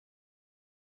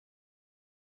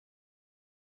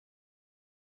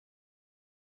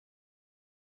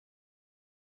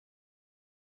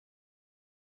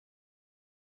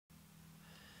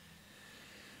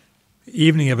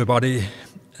Evening, everybody.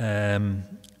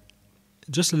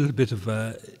 Just a little bit of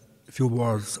a few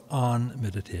words on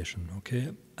meditation, okay?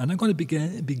 And I'm going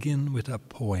to begin with a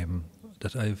poem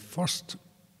that I first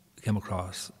came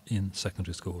across in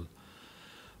secondary school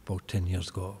about 10 years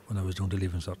ago when I was doing the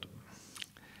Leaving Cert.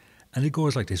 And it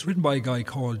goes like this, written by a guy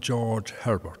called George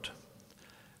Herbert.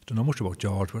 Don't know much about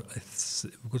George, but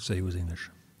I could say he was English.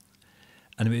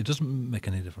 Anyway, it doesn't make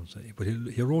any difference, but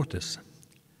he wrote this.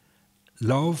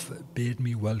 Love bade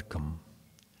me welcome,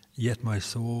 yet my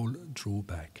soul drew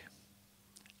back,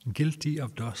 guilty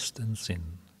of dust and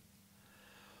sin.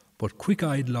 But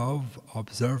quick-eyed love,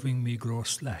 observing me grow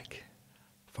slack,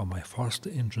 from my first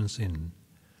entrance in,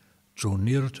 drew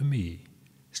nearer to me,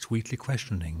 sweetly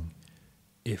questioning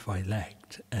if I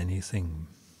lacked anything.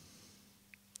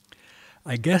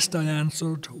 I guessed I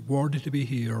answered, worthy to be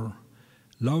here.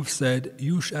 Love said,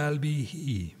 you shall be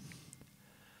he.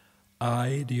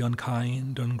 I, the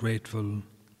unkind, ungrateful,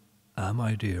 am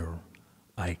I dear,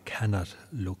 I cannot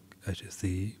look at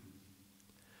thee.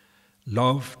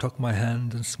 Love took my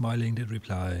hand and smiling did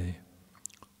reply,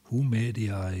 who made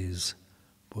the eyes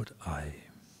but I?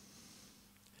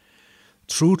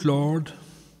 Truth, Lord,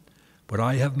 but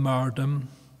I have marred them.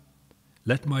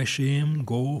 Let my shame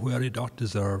go where it doth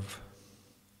deserve.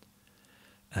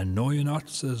 And know ye not,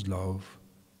 says love,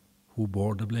 who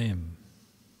bore the blame?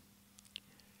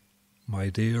 My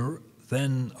dear,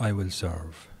 then I will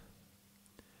serve.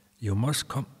 You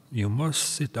must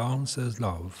sit down, says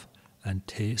love, and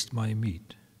taste my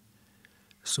meat.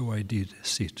 So I did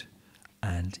sit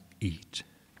and eat.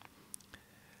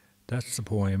 That's the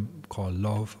poem called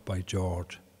Love by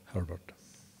George Herbert.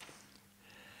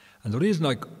 And the reason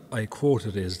I quote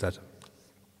it is that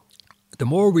the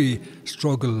more we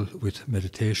struggle with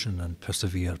meditation and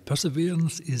persevere,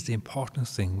 perseverance is the important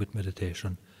thing with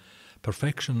meditation.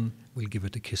 Perfection will give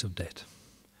it a kiss of death.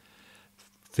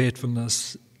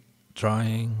 Faithfulness,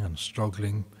 trying and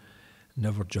struggling,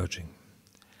 never judging.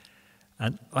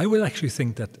 And I will actually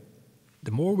think that the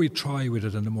more we try with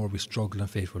it and the more we struggle and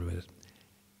faithful with it,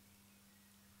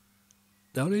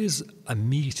 there is a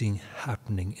meeting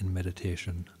happening in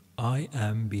meditation. I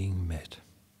am being met.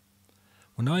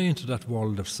 When I enter that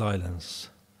world of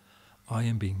silence, I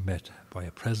am being met by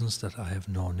a presence that I have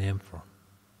no name for.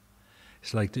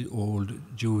 It's like the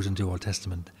old Jews in the Old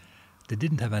Testament. They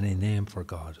didn't have any name for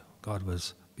God. God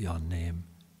was beyond name.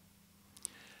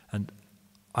 And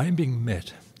I'm being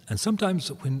met. And sometimes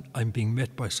when I'm being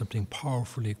met by something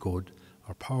powerfully good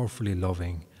or powerfully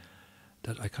loving,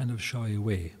 that I kind of shy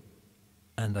away.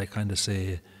 And I kind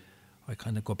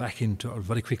of go back into, or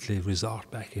very quickly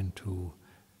resort back into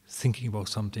thinking about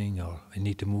something, or I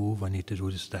need to move, I need to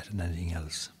do this, that, and anything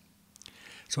else.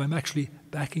 So I'm actually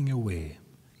backing away.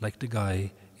 Like the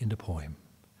guy in the poem.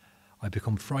 I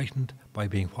become frightened by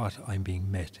being what I'm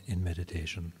being met in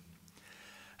meditation.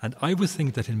 And I would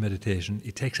think that in meditation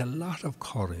it takes a lot of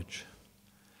courage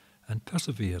and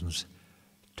perseverance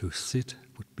to sit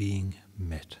with being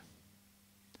met.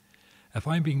 If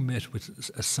I'm being met with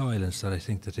a silence that I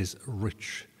think that is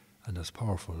rich and that's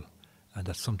powerful and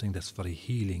that's something that's very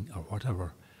healing or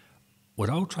whatever,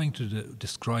 without trying to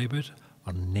describe it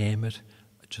or name it,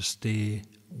 just stay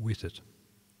with it.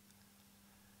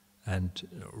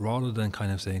 And rather than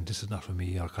kind of saying, this is not for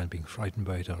me, or kind of being frightened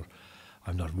by it, or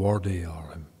I'm not worthy,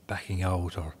 or I'm backing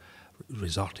out, or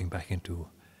resorting back into,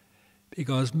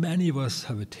 because many of us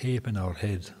have a tape in our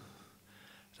head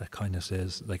that kind of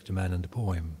says, like the man in the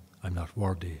poem, I'm not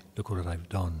worthy, look what I've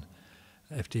done.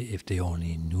 If they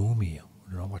only knew me,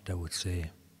 I don't know what they would say.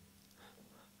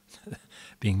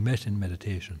 Being met in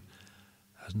meditation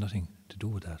has nothing to do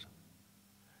with that.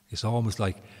 It's almost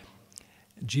like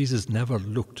Jesus never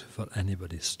looked for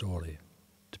anybody's story.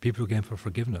 The people who came for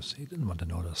forgiveness, he didn't want to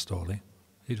know their story.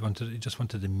 He just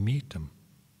wanted to meet them.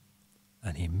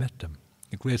 And he met them.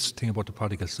 The great thing about the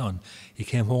prodigal son, he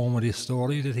came home with his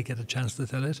story. Did he get a chance to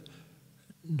tell it?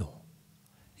 No.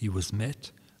 He was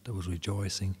met, there was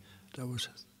rejoicing, there was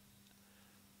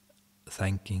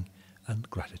thanking and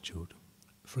gratitude.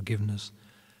 Forgiveness,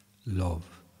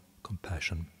 love,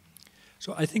 compassion.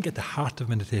 So I think at the heart of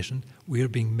meditation, we are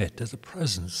being met. There's a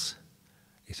presence.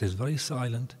 It is very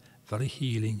silent, very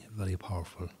healing, very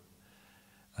powerful.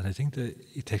 And I think that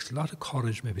it takes a lot of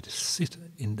courage maybe to sit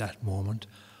in that moment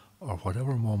or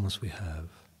whatever moments we have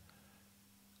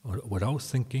without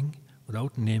thinking,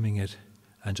 without naming it,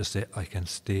 and just say, I can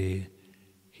stay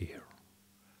here.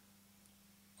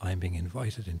 I'm being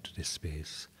invited into this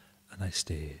space and I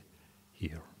stay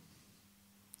here.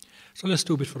 So let's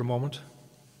do a bit for a moment.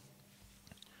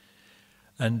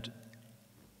 And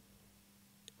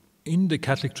in the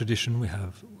Catholic tradition, we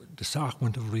have the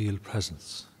sacrament of real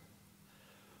presence.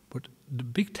 the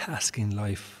big task in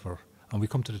life, and we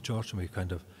come to the church and we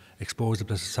kind of expose the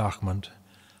Blessed Sacrament,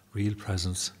 real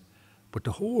presence, but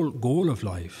the whole goal of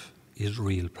life is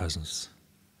real presence.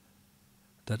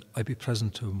 That I be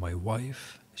present to my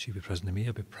wife, she be present to me,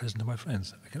 I be present to my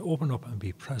friends. I can open up and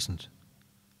be present.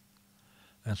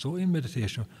 And so in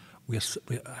meditation,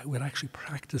 we're actually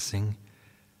practicing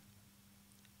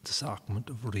the sacrament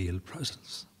of real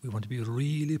presence. We want to be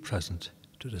really present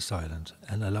to the silent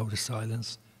and allow the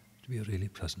silence to be really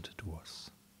present to us.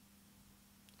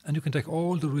 And you can take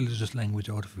all the religious language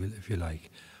out of it if you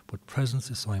like, but presence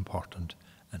is so important,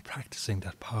 and practicing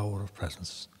that power of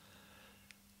presence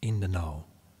in the now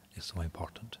is so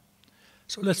important.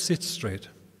 So let's sit straight,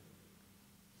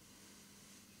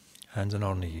 hands on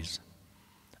our knees,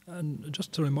 and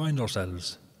just to remind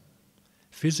ourselves,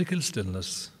 physical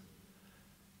stillness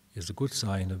is a good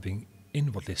sign of being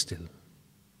inwardly still.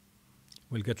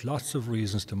 We'll get lots of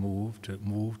reasons to move,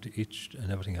 to itch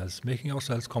and everything else, making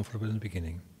ourselves comfortable in the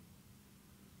beginning.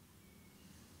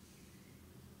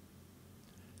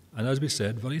 And as we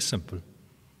said, very simple.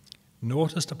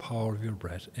 Notice the power of your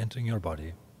breath entering your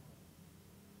body.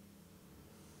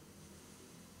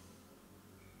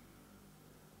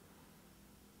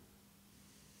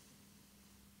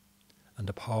 And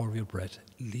the power of your breath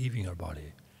leaving your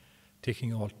body,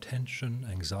 taking all tension,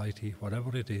 anxiety,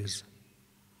 whatever it is,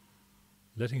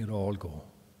 letting it all go.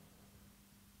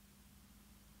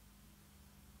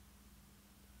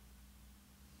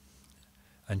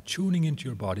 And tuning into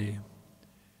your body,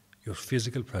 your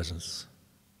physical presence,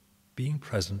 being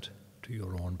present to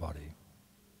your own body.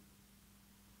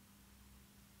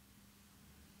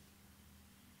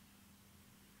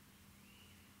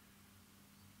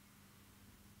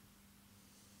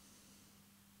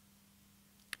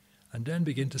 And then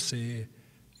begin to say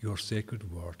your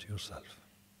sacred word to yourself.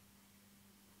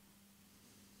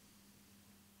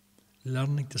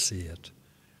 Learning to say it,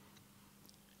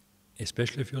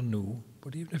 especially if you're new,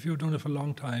 but even if you've done it for a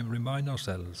long time, remind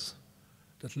ourselves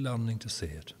that learning to say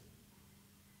it.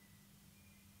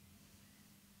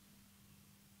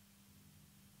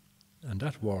 And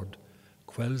that word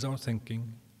quells our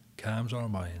thinking, calms our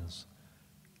minds,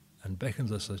 and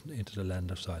beckons us into the land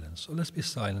of silence. So let's be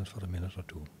silent for a minute or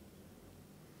two.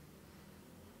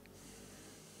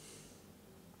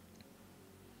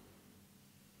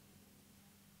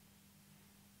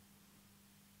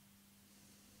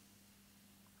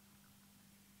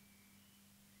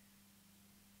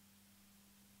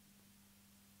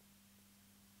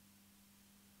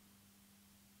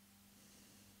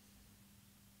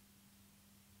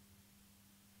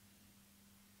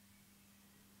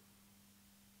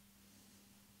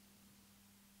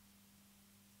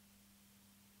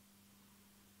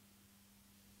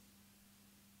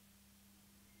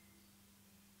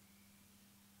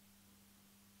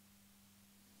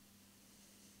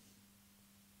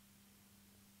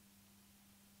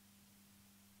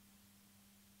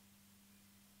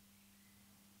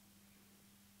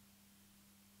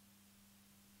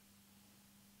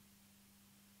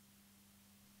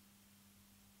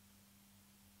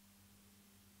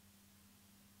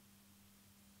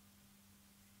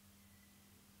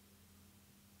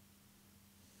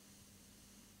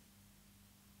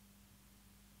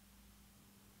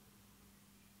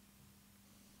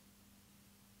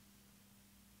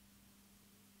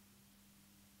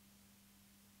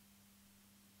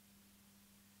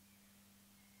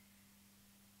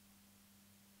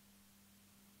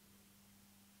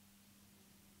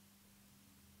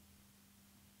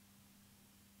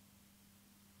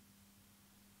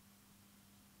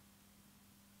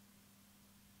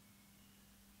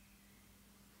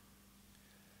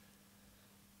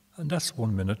 And that's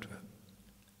 1 minute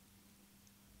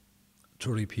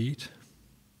to repeat.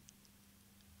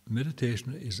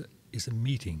 Meditation is a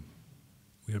meeting.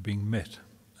 We are being met,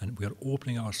 and we are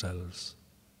opening ourselves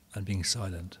and being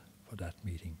silent for that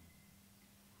meeting.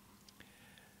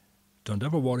 Don't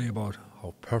ever worry about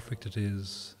how perfect it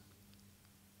is.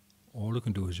 All you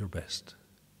can do is your best.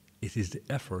 It is the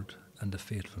effort and the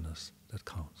faithfulness that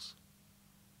counts.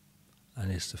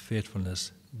 And it's the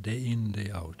faithfulness day in, day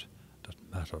out that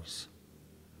matters.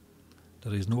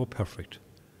 There is no perfect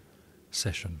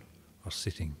session or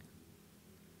sitting.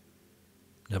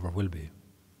 Never will be.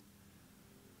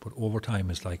 But over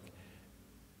time it's like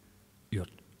you're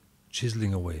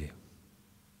chiseling away,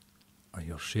 or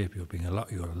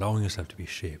you're allowing yourself to be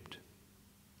shaped.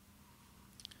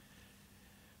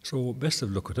 So best to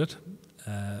look at it.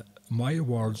 My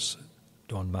words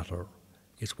don't matter.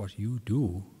 It's what you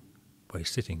do by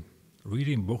sitting.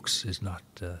 Reading books is not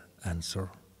the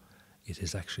answer. It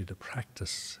is actually the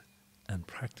practice and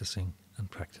practicing and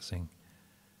practicing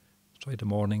Try the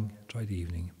morning, try the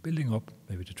evening, building up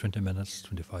maybe to 20 minutes,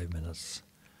 25 minutes,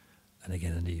 and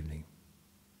again in the evening.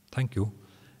 Thank you.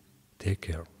 Take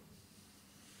care.